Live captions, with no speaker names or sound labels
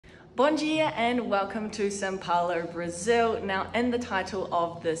Bom dia and welcome to Sao Paulo, Brazil. Now, in the title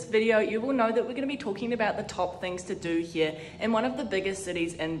of this video, you will know that we're going to be talking about the top things to do here in one of the biggest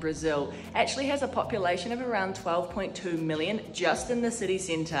cities in Brazil. It actually has a population of around 12.2 million just in the city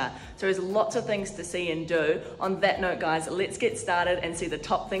centre. So there's lots of things to see and do. On that note, guys, let's get started and see the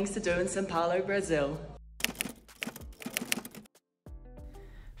top things to do in Sao Paulo, Brazil.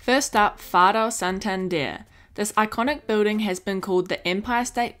 First up, Feira Santander. This iconic building has been called the Empire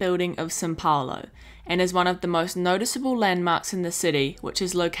State Building of Sao Paulo and is one of the most noticeable landmarks in the city, which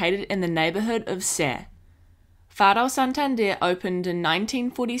is located in the neighbourhood of Sé. Feira Santander opened in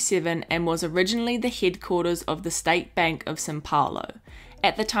 1947 and was originally the headquarters of the State Bank of Sao Paulo.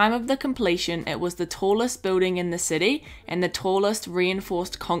 At the time of the completion, it was the tallest building in the city and the tallest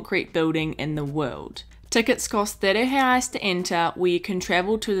reinforced concrete building in the world. Tickets cost R$30 to enter, where you can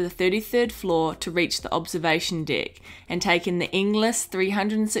travel to the 33rd floor to reach the observation deck and take in the endless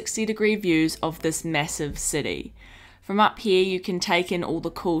 360-degree views of this massive city. From up here you can take in all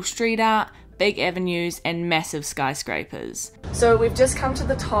the cool street art, big avenues and massive skyscrapers. So we've just come to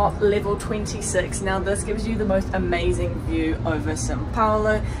the top, level 26. Now this gives you the most amazing view over Sao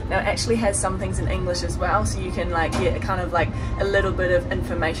Paulo. Now it actually has some things in English as well, so you can get kind of like a little bit of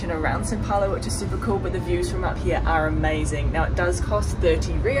information around Sao Paulo, which is super cool, but the views from up here are amazing. Now it does cost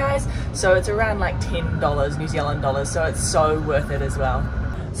 30 reais, so it's around like $10 New Zealand dollars, so it's so worth it as well.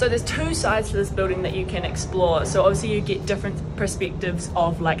 So there's two sides to this building that you can explore. So obviously you get different perspectives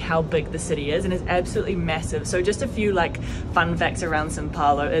of like how big the city is, and it's absolutely massive. So just a few like fun facts around Sao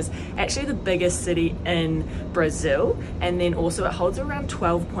Paulo is actually the biggest city in Brazil, and then also it holds around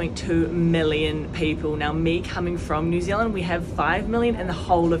 12.2 million people. Now me coming from New Zealand, we have 5 million in the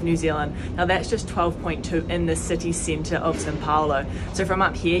whole of New Zealand. Now that's just 12.2 in the city centre of Sao Paulo. So from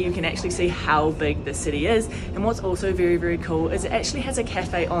up here you can actually see how big the city is. And what's also very, very cool is it actually has a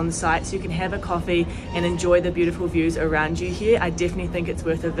cafe on site, so you can have a coffee and enjoy the beautiful views around you here. I definitely think it's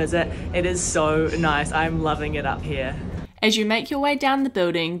worth a visit. It is so nice. I'm loving it up here. As you make your way down the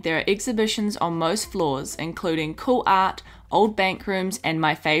building, there are exhibitions on most floors, including cool art, old bank rooms, and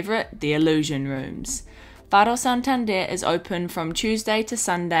my favourite, the illusion rooms. Feira Santander is open from Tuesday to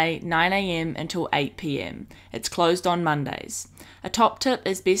Sunday, 9 AM until 8 PM. It's closed on Mondays. A top tip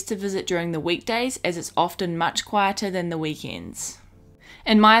is best to visit during the weekdays, as it's often much quieter than the weekends.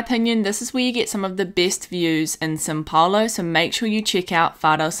 In my opinion, this is where you get some of the best views in Sao Paulo, so make sure you check out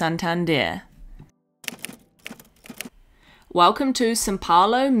Feira Santander. Welcome to Sao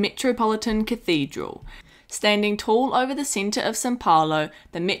Paulo Metropolitan Cathedral. Standing tall over the centre of Sao Paulo,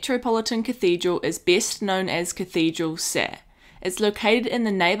 the Metropolitan Cathedral is best known as Cathedral Sé. It's located in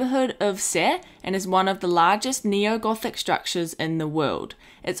the neighbourhood of Sé and is one of the largest neo-Gothic structures in the world.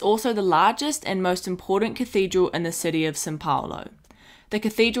 It's also the largest and most important cathedral in the city of Sao Paulo. The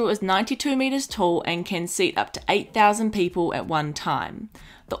cathedral is 92 metres tall and can seat up to 8,000 people at one time.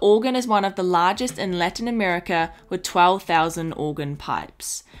 The organ is one of the largest in Latin America with 12,000 organ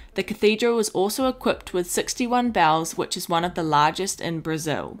pipes. The cathedral is also equipped with 61 bells, which is one of the largest in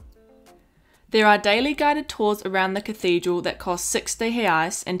Brazil. There are daily guided tours around the cathedral that cost 60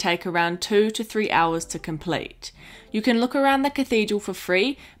 reais and take around 2 to 3 hours to complete. You can look around the cathedral for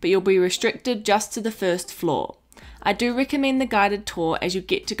free, but you'll be restricted just to the first floor. I do recommend the guided tour, as you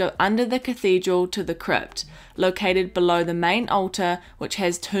get to go under the cathedral to the crypt, located below the main altar, which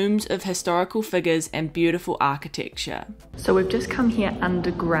has tombs of historical figures and beautiful architecture. So we've just come here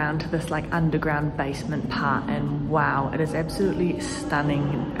underground to this like underground basement part, and wow, it is absolutely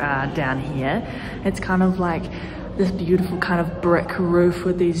stunning down here. It's kind of like this beautiful kind of brick roof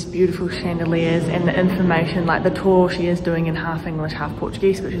with these beautiful chandeliers, and the information, like the tour she is doing in half English, half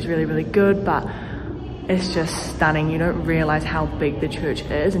Portuguese, which is really, really good, but it's just stunning. You don't realise how big the church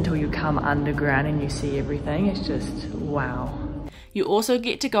is until you come underground and you see everything. It's just wow. You also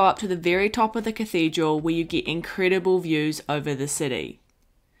get to go up to the very top of the cathedral, where you get incredible views over the city.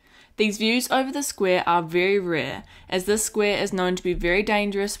 These views over the square are very rare, as this square is known to be very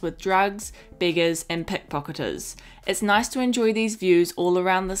dangerous with drugs, beggars and pickpocketers. It's nice to enjoy these views all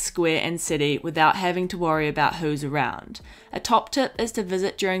around the square and city without having to worry about who's around. A top tip is to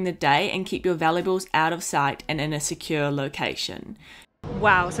visit during the day and keep your valuables out of sight and in a secure location.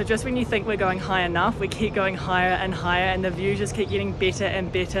 Wow, so just when you think we're going high enough, we keep going higher and higher, and the views just keep getting better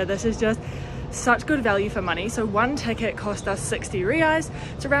and better. This is just such good value for money. So one ticket cost us 60 reais,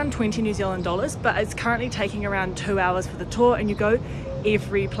 it's around 20 New Zealand dollars, but it's currently taking around 2 hours for the tour, and you go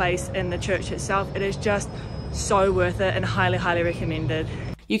every place in the church itself. It is just so worth it and highly, highly recommended.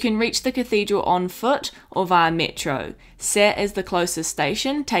 You can reach the cathedral on foot or via metro. Sé is the closest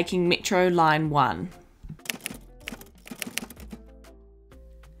station, taking Metro Line 1.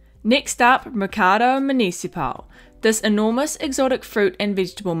 Next up, Mercado Municipal. This enormous exotic fruit and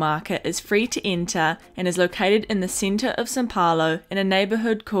vegetable market is free to enter and is located in the centre of Sao Paulo in a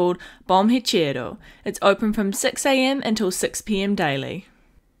neighbourhood called Bom Retiro. It's open from 6 AM until 6 PM daily.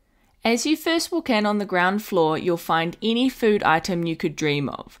 As you first walk in on the ground floor, you'll find any food item you could dream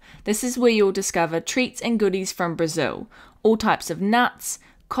of. This is where you'll discover treats and goodies from Brazil, all types of nuts,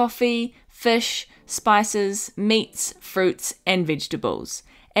 coffee, fish, spices, meats, fruits, and vegetables.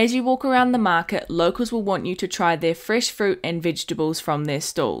 As you walk around the market, locals will want you to try their fresh fruit and vegetables from their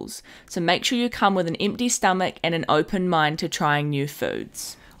stalls, so make sure you come with an empty stomach and an open mind to trying new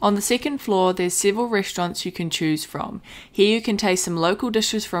foods. On the second floor, there's several restaurants you can choose from. Here you can taste some local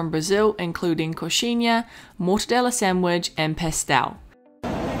dishes from Brazil, including coxinha, mortadella sandwich, and pastel.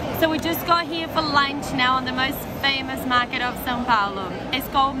 So we just got here for lunch now on the most famous market of Sao Paulo. It's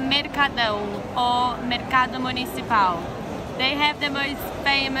called Marcardo or Mercado Municipal. They have the most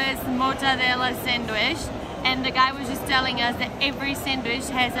famous mortadella sandwich, and the guy was just telling us that every sandwich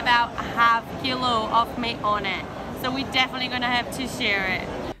has about a half kilo of meat on it. So we're definitely going to have to share it.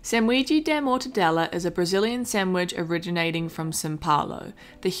 Sanduíche de mortadela is a Brazilian sandwich originating from Sao Paulo.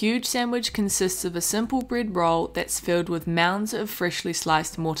 The huge sandwich consists of a simple bread roll that's filled with mounds of freshly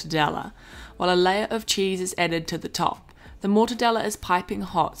sliced mortadella, while a layer of cheese is added to the top. The mortadella is piping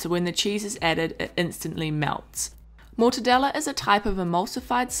hot, so when the cheese is added, it instantly melts. Mortadella is a type of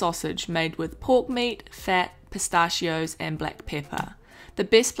emulsified sausage made with pork meat, fat, pistachios, and black pepper. The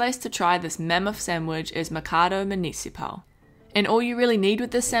best place to try this mammoth sandwich is Mercado Municipal. And all you really need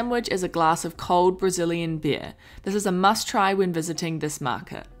with this sandwich is a glass of cold Brazilian beer. This is a must-try when visiting this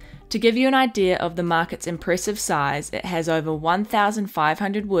market. To give you an idea of the market's impressive size, it has over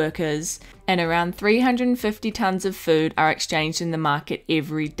 1,500 workers, and around 350 tons of food are exchanged in the market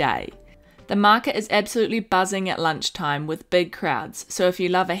every day. The market is absolutely buzzing at lunchtime with big crowds, so if you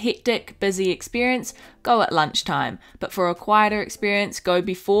love a hectic, busy experience, go at lunchtime, but for a quieter experience, go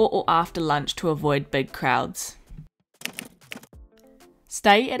before or after lunch to avoid big crowds.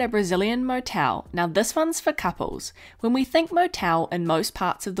 Stay at a Brazilian motel. Now this one's for couples. When we think motel in most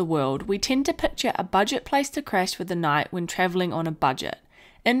parts of the world, we tend to picture a budget place to crash for the night when travelling on a budget.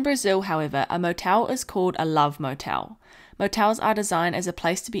 In Brazil, however, a motel is called a love motel. Motels are designed as a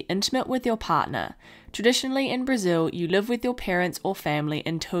place to be intimate with your partner. Traditionally in Brazil, you live with your parents or family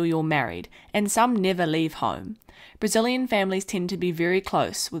until you're married, and some never leave home. Brazilian families tend to be very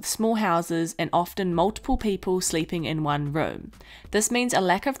close, with small houses and often multiple people sleeping in one room. This means a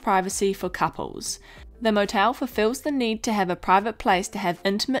lack of privacy for couples. The motel fulfills the need to have a private place to have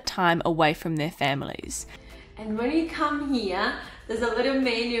intimate time away from their families. And when you come here, there's a little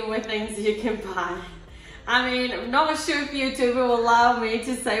menu with things you can buy. I mean, I'm not sure if YouTube will allow me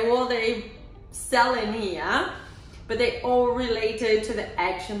to say what they sell in here, but they're all related to the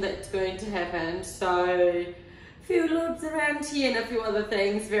action that's going to happen. So, a few looks around here and a few other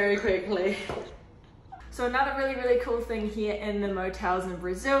things very quickly. So another really cool thing here in the motels in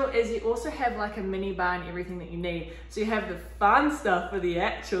Brazil is you also have like a mini bar and everything that you need. So you have the fun stuff for the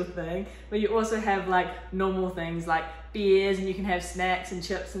actual thing, but you also have like normal things like beers, and you can have snacks and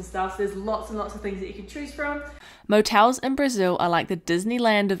chips and stuff. So there's lots and lots of things that you can choose from. Motels in Brazil are like the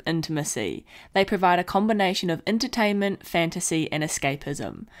Disneyland of intimacy. They provide a combination of entertainment, fantasy, and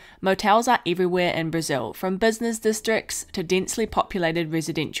escapism. Motels are everywhere in Brazil, from business districts to densely populated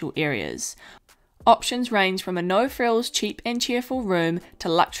residential areas. Options range from a no-frills, cheap and cheerful room to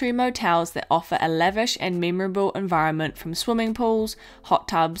luxury motels that offer a lavish and memorable environment, from swimming pools, hot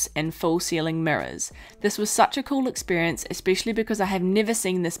tubs, and full-ceiling mirrors. This was such a cool experience, especially because I have never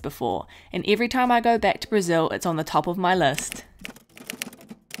seen this before, and every time I go back to Brazil, it's on the top of my list.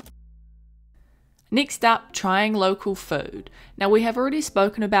 Next up, trying local food. Now we have already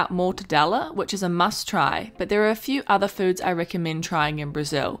spoken about mortadella, which is a must try, but there are a few other foods I recommend trying in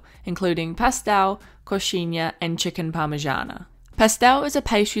Brazil, including pastel, coxinha, and chicken parmegiana. Pastel is a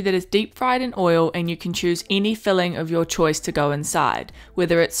pastry that is deep fried in oil, and you can choose any filling of your choice to go inside,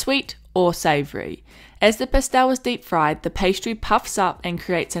 whether it's sweet or savoury. As the pastel is deep fried, the pastry puffs up and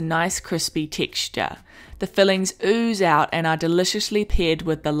creates a nice crispy texture. The fillings ooze out and are deliciously paired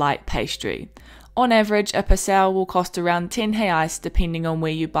with the light pastry. On average, a pastel will cost around 10 reais depending on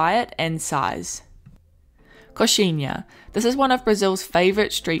where you buy it and size. Coxinha. This is one of Brazil's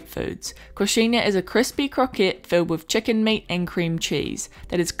favourite street foods. Coxinha is a crispy croquette filled with chicken meat and cream cheese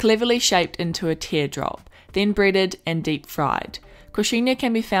that is cleverly shaped into a teardrop, then breaded and deep fried. Coxinha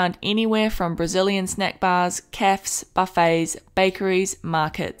can be found anywhere from Brazilian snack bars, cafes, buffets, bakeries,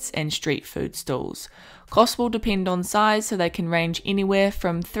 markets, and street food stalls. Cost will depend on size, so they can range anywhere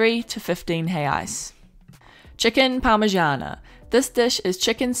from 3 to 15 reais. Chicken parmegiana. This dish is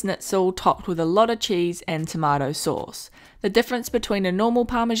chicken schnitzel topped with a lot of cheese and tomato sauce. The difference between a normal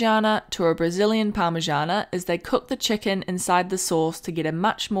parmigiana to a Brazilian parmigiana is they cook the chicken inside the sauce to get a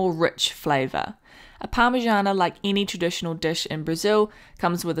much more rich flavour. A parmigiana, like any traditional dish in Brazil,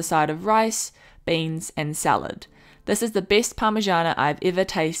 comes with a side of rice, beans and salad. This is the best parmigiana I've ever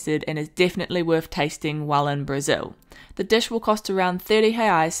tasted and is definitely worth tasting while in Brazil. The dish will cost around 30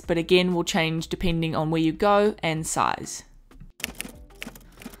 reais, but again will change depending on where you go and size.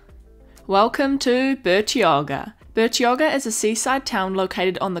 Welcome to Bertioga. Bertioga is a seaside town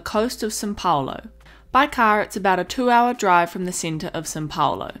located on the coast of Sao Paulo. By car, it's about a 2-hour drive from the centre of Sao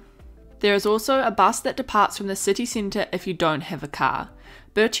Paulo. There is also a bus that departs from the city centre if you don't have a car.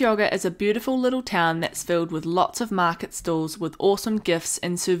 Bertioga is a beautiful little town that's filled with lots of market stalls with awesome gifts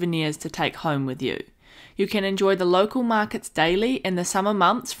and souvenirs to take home with you. You can enjoy the local markets daily in the summer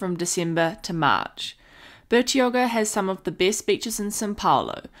months from December to March. Bertioga has some of the best beaches in Sao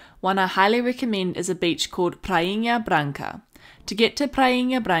Paulo. One I highly recommend is a beach called Prainha Branca. To get to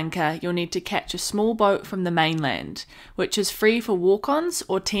Prainha Branca, you'll need to catch a small boat from the mainland, which is free for walk-ons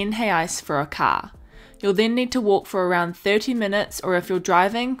or 10 reais for a car. You'll then need to walk for around 30 minutes, or if you're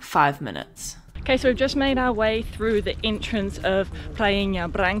driving, 5 minutes. Okay, so we've just made our way through the entrance of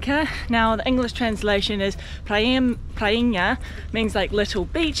Prainha Branca. Now the English translation is Prainha means like little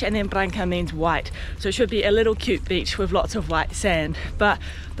beach, and then Branca means white. So it should be a little cute beach with lots of white sand. But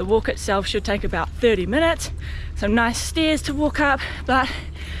the walk itself should take about 30 minutes. Some nice stairs to walk up, but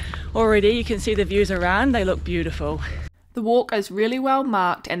already you can see the views around, they look beautiful. The walk is really well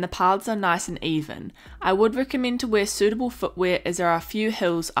marked and the paths are nice and even. I would recommend to wear suitable footwear as there are a few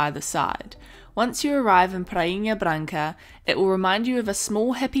hills either side. Once you arrive in Prainha Branca, it will remind you of a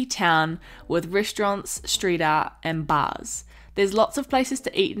small hippie town with restaurants, street art and bars. There's lots of places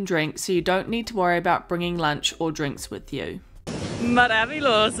to eat and drink, so you don't need to worry about bringing lunch or drinks with you.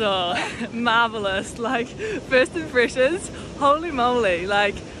 Maravilhoso! Marvelous! Like, first impressions, holy moly,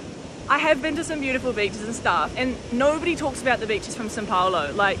 like, I have been to some beautiful beaches and stuff, and nobody talks about the beaches from Sao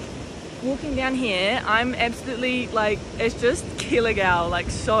Paulo. Like, walking down here, I'm absolutely, like, it's just killer gal, like,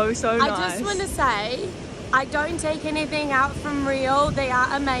 so nice. I just want to say, I don't take anything out from Rio, they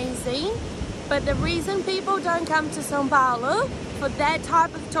are amazing, but the reason people don't come to Sao Paulo for that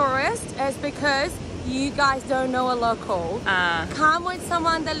type of tourist is because you guys don't know a local. Come with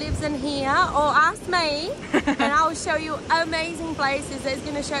someone that lives in here or ask me and I'll show you amazing places that's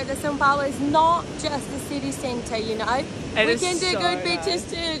going to show that Sao Paulo is not just the city centre, you know. We can do good beaches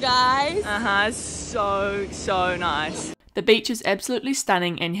too, guys. It's so nice. The beach is absolutely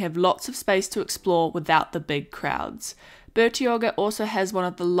stunning and you have lots of space to explore without the big crowds. Bertioga also has one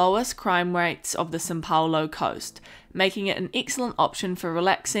of the lowest crime rates of the Sao Paulo coast, making it an excellent option for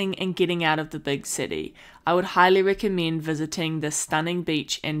relaxing and getting out of the big city. I would highly recommend visiting this stunning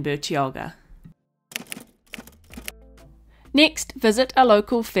beach in Bertioga. Next, visit a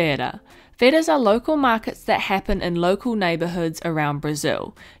local feira. Feiras are local markets that happen in local neighbourhoods around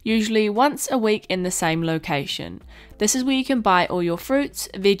Brazil, usually once a week in the same location. This is where you can buy all your fruits,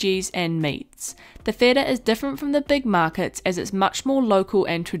 veggies and meats. The feira is different from the big markets as it's much more local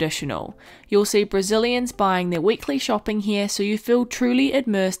and traditional. You'll see Brazilians buying their weekly shopping here, so you feel truly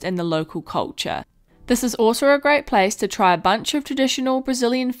immersed in the local culture. This is also a great place to try a bunch of traditional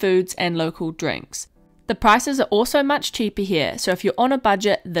Brazilian foods and local drinks. The prices are also much cheaper here, so if you're on a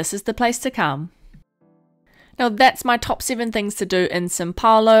budget, this is the place to come. Now that's my top 7 things to do in Sao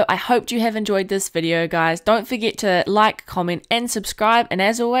Paulo. I hope you have enjoyed this video, guys. Don't forget to like, comment and subscribe, and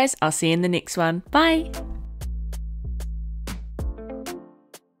as always, I'll see you in the next one. Bye!